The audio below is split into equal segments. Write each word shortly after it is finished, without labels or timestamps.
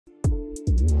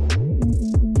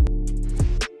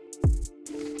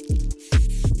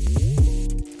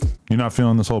You not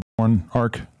feeling this whole porn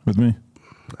arc with me?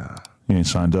 Nah. You ain't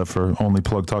signed up for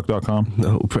onlyplugtalk.com?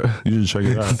 No, bro. You should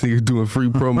check it out. I think you're doing free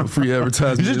promo, free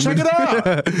advertising. You should check it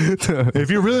out.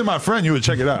 If you're really my friend, you would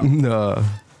check it out. Nah.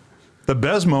 The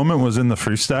best moment was in the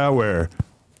freestyle where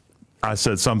I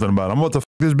said something about, I'm about to f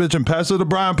this bitch and pass it to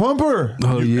Brian Pumper.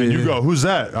 Oh, yeah. And you go, who's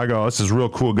that? I go, this is a real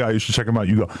cool guy. You should check him out.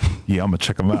 You go, yeah, I'm going to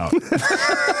check him out.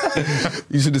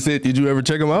 You should have said, did you ever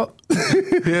check him out?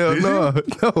 Hell no.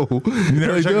 No. You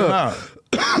never check him out.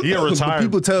 He got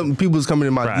retired. People was coming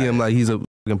in my DM like he's a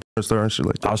fucking porn star and shit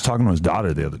like that. I was talking to his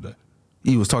daughter the other day.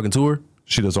 He was talking to her?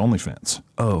 She does OnlyFans.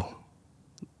 Oh.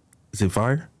 Is it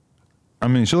fire? I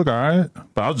mean, she look all right,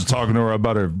 but I was just talking to her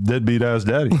about her deadbeat ass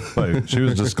daddy. Like, she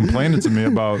was just complaining to me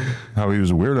about how he was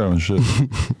a weirdo and shit.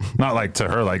 Not like to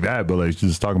her like that, but like she's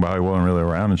just talking about how he wasn't really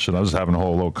around and shit. I was just having a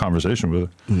whole little conversation with her.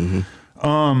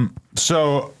 Mm-hmm.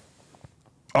 So,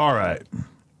 all right.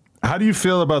 How do you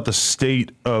feel about the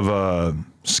state of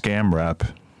scam rap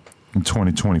in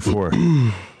 2024?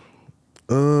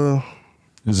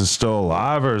 Is it still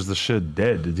alive or is the shit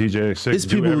dead? Did Teejayx6 It's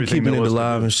people who keeping it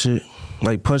alive and shit.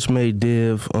 Like Punchmade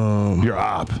Div. Your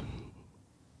op.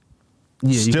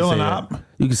 Yeah, still an op?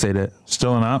 You can say that.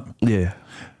 Still an op? Yeah.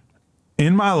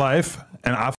 In my life,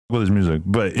 and I f with his music,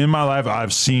 but in my life,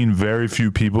 I've seen very few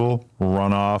people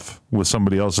run off with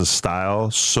somebody else's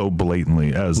style so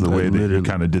blatantly as the way that he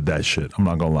kind of did that shit. I'm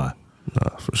not gonna lie.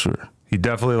 Nah, for sure. He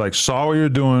definitely like saw what you're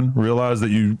doing, realized that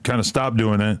you kind of stopped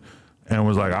doing it, and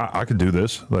was like, I could do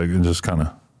this. Like, and just kind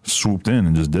of swooped in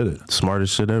and just did it.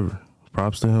 Smartest shit ever.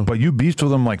 Props to him. But you beefed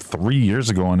with him like 3 years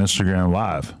ago on Instagram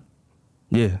Live.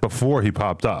 Yeah. Before he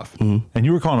popped off. And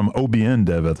you were calling him OBN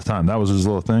Dev at the time. That was his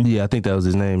little thing? Yeah, I think that was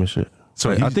his name and shit. So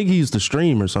like, I think he used to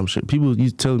stream or some shit. People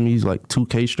used telling me he's like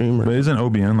 2K streamer. But isn't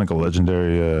OBN like a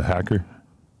legendary hacker?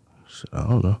 Shit, I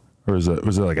don't know. Or was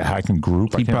it like a hacking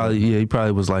group? He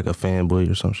probably was like a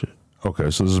fanboy or some shit. Okay,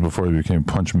 so this is before he became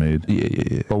Punchmade.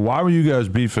 Yeah. But why were you guys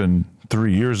beefing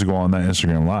 3 years ago on that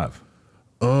Instagram Live?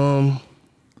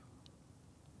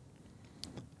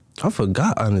 I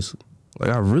forgot, honestly.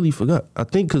 Like, I really forgot. I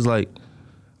think because, like,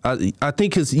 I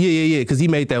think because, because he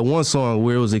made that one song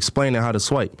where it was explaining how to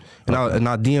swipe. And,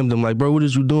 I DM'd him, like, bro, what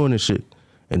is you doing and shit?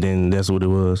 And then that's what it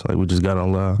was. Like, we just got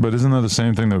on live. But isn't that the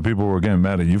same thing that people were getting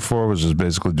mad at you for, was just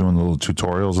basically doing the little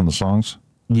tutorials in the songs?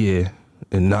 Yeah.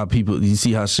 And now people, you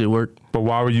see how shit work? But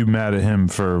why were you mad at him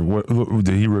for, what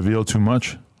did he reveal too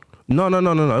much? No.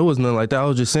 It wasn't nothing like that. I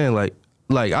was just saying, like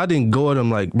I didn't go at him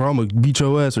like, bro, I'm gonna beat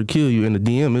your ass or kill you in the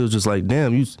DM. It was just like,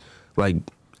 damn, you, like,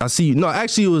 I see you. No,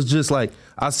 actually, it was just like,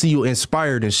 I see you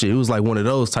inspired and shit. It was like one of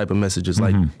those type of messages,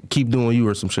 like, keep doing you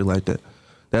or some shit like that.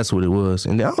 That's what it was.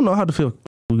 And I don't know how to feel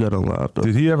we got on live, though.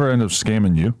 Did he ever end up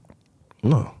scamming you?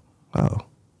 No. How?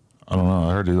 I don't know.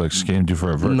 I heard he like scammed you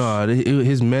for a verse. No,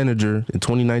 his manager, in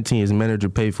 2019, his manager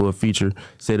paid for a feature,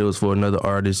 said it was for another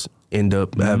artist, end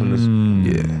up having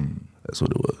this. Yeah. That's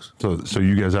what it was. So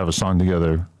you guys have a song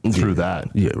together through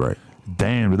that? Yeah, right.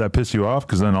 Damn, did that piss you off?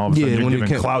 Because then all of a sudden you're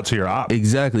giving clout to your op.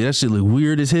 Exactly. That shit look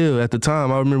weird as hell. At the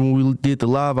time, I remember when we did the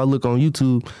live, I look on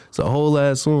YouTube, it's a whole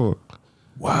ass song.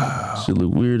 Wow. Shit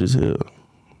look weird as hell.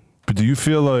 But do you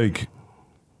feel like,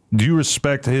 do you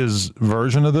respect his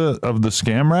version of the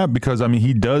scam rap? Because, I mean,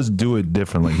 he does do it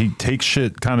differently. He takes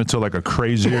shit kind of to like a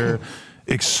crazier,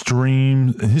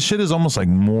 extreme. His shit is almost like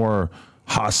more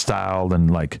hostile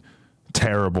and like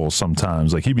terrible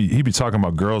sometimes. Like he be talking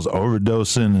about girls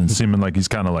overdosing and seeming like he's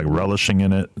kind of like relishing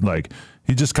in it. Like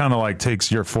he just kind of like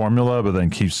takes your formula but then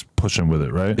keeps pushing with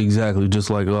it, right? Exactly, just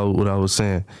like what I was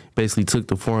saying. Basically took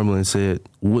the formula and said,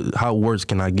 how worse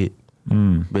can I get?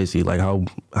 Basically, like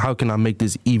how can I make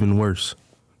this even worse?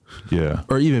 Yeah.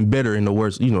 Or even better in the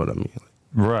worst, you know what I mean?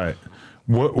 Right.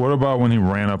 What about when he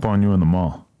ran up on you in the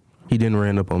mall? He didn't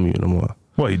ran up on me in the mall.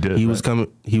 Well, he did. He was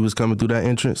coming through that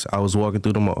entrance. I was walking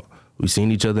through the mall. We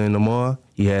seen each other in the mall.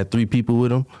 He had 3 people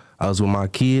with him. I was with my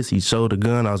kids. He showed a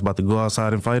gun. I was about to go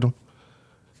outside and fight him.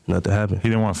 Nothing happened. He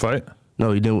didn't want to fight?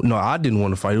 No, he didn't. No, I didn't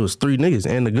want to fight. It was 3 niggas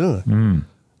and the gun.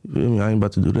 You feel me? I ain't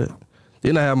about to do that.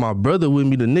 Then I had my brother with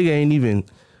me. The nigga ain't even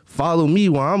follow me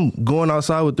while I'm going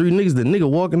outside with 3 niggas. The nigga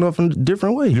walking off in a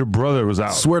different way. Your brother was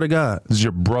out. Swear to God. This is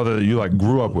your brother that you like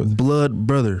grew up with. Blood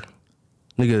brother.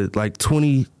 Nigga like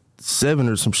 27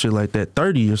 or some shit like that.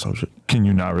 30 or some shit. Can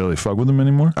you not really fuck with him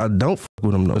anymore? I don't fuck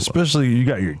with him no more. Especially you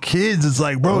got your kids. It's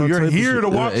like, bro, you're here to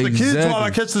watch the kids while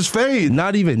I catch this fade.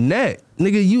 Not even that.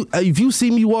 Nigga, if you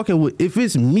see me walking with, if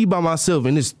it's me by myself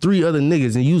and it's 3 other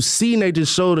niggas and you see they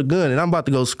just showed a gun and I'm about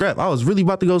to go scrap, I was really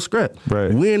about to go scrap.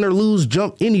 Right. Win or lose,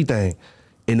 jump, anything.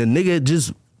 And the nigga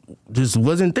just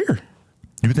wasn't there.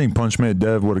 You think Punchmade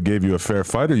Dev would have gave you a fair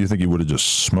fight, or you think he would have just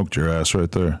smoked your ass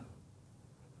right there?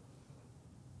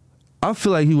 I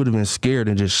feel like he would have been scared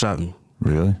and just shot me.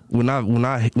 Really? When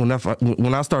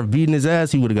I start beating his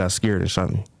ass, he would have got scared and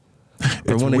shot me.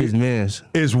 Or one of his mans.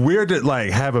 It's weird to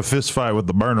like have a fist fight with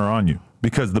the burner on you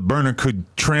because the burner could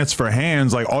transfer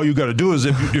hands. Like all you got to do is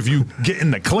if you get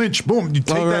in the clinch, boom, you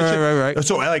take that shit. Right.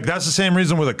 So like that's the same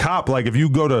reason with a cop. Like if you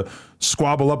go to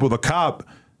squabble up with a cop,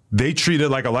 they treat it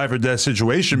like a life or death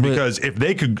situation because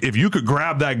if you could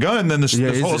grab that gun, then this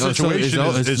whole situation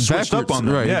is switched up on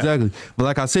them. Right, exactly. But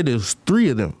like I said, there's 3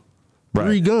 of them. Right.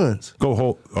 3 guns.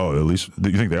 Oh, at least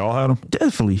you think they all had them?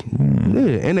 Definitely.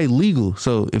 Yeah, and they legal.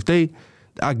 So if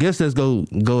I guess that's go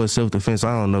in self-defense.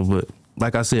 I don't know, but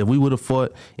like I said, if we would have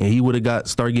fought and he would have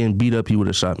started getting beat up, he would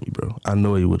have shot me, bro. I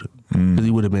know he would have, because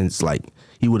he would have been like,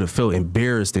 he would have felt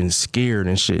embarrassed and scared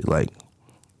and shit. Like,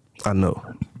 I know.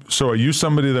 So are you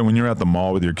somebody that when you're at the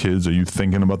mall with your kids, are you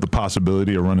thinking about the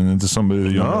possibility of running into somebody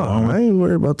that you don't know? I ain't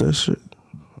worried about that shit.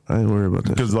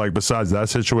 Because like besides that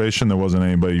situation, there wasn't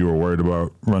anybody you were worried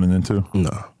about running into?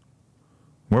 No.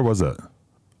 Where was that?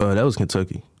 That was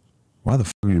Kentucky. Why the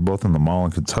fuck are you both in the mall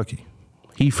in Kentucky?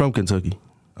 He from Kentucky.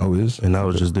 Oh, he is? And I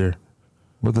was just there.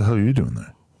 What the hell are you doing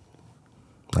there?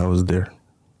 I was there.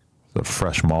 The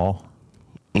fresh mall?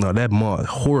 No, that mall is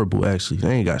horrible, actually.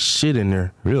 They ain't got shit in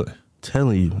there. Really?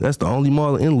 Telling you. That's the only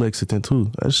mall in Lexington,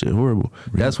 too. That shit horrible.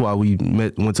 Really? That's why we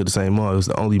went to the same mall. It was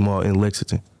the only mall in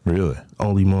Lexington. Really?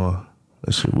 Only mall.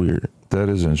 That shit weird. That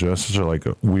is interesting. That's such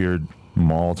a weird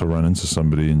mall to run into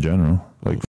somebody in general.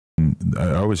 Like,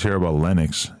 I always hear about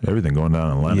Lenox. Everything going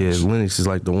down in Lenox. Yeah, Lenox is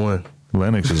like the one.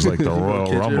 Lenox is like the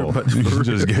Royal Rumble. You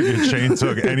just get your chain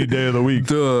took any day of the week.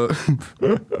 Duh.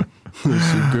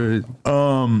 Shit crazy.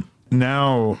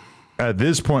 Now, at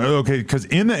this point, okay, because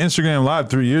in the Instagram Live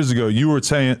 3 years ago, you were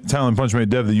telling Punchmade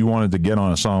Dev that you wanted to get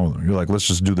on a song with him. You're like, let's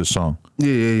just do this song.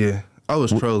 Yeah. I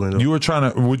was trolling. You were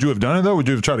trying to, would you have done it though? Would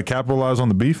you have tried to capitalize on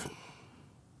the beef?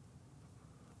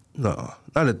 No,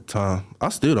 not at the time. I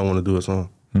still don't want to do a song.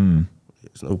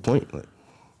 There's no point. Like,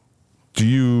 but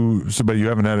you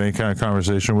haven't had any kind of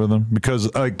conversation with him?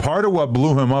 Because like part of what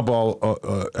blew him up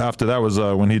after that was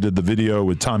when he did the video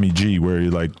with Tommy G, where he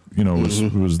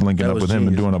was linking up with him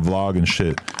and doing a vlog and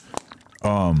shit.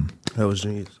 That was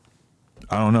genius.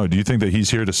 I don't know. Do you think that he's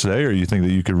here to stay, or do you think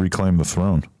that you could reclaim the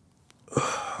throne?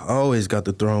 I always got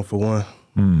the throne for one.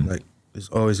 Like it's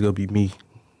always gonna be me.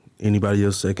 Anybody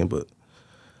else second, but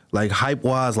like hype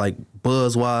wise, like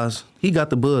buzz wise, he got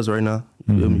the buzz right now.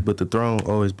 You feel me? But the throne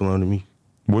always belonged to me.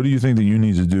 What do you think that you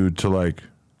need to do to like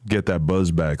get that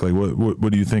buzz back? Like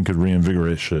what do you think could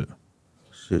reinvigorate shit?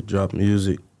 Shit, drop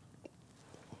music.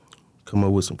 Come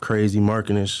up with some crazy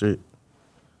marketing shit.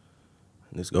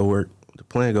 And it's go work. The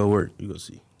plan go work. You go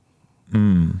see.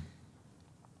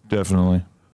 Definitely.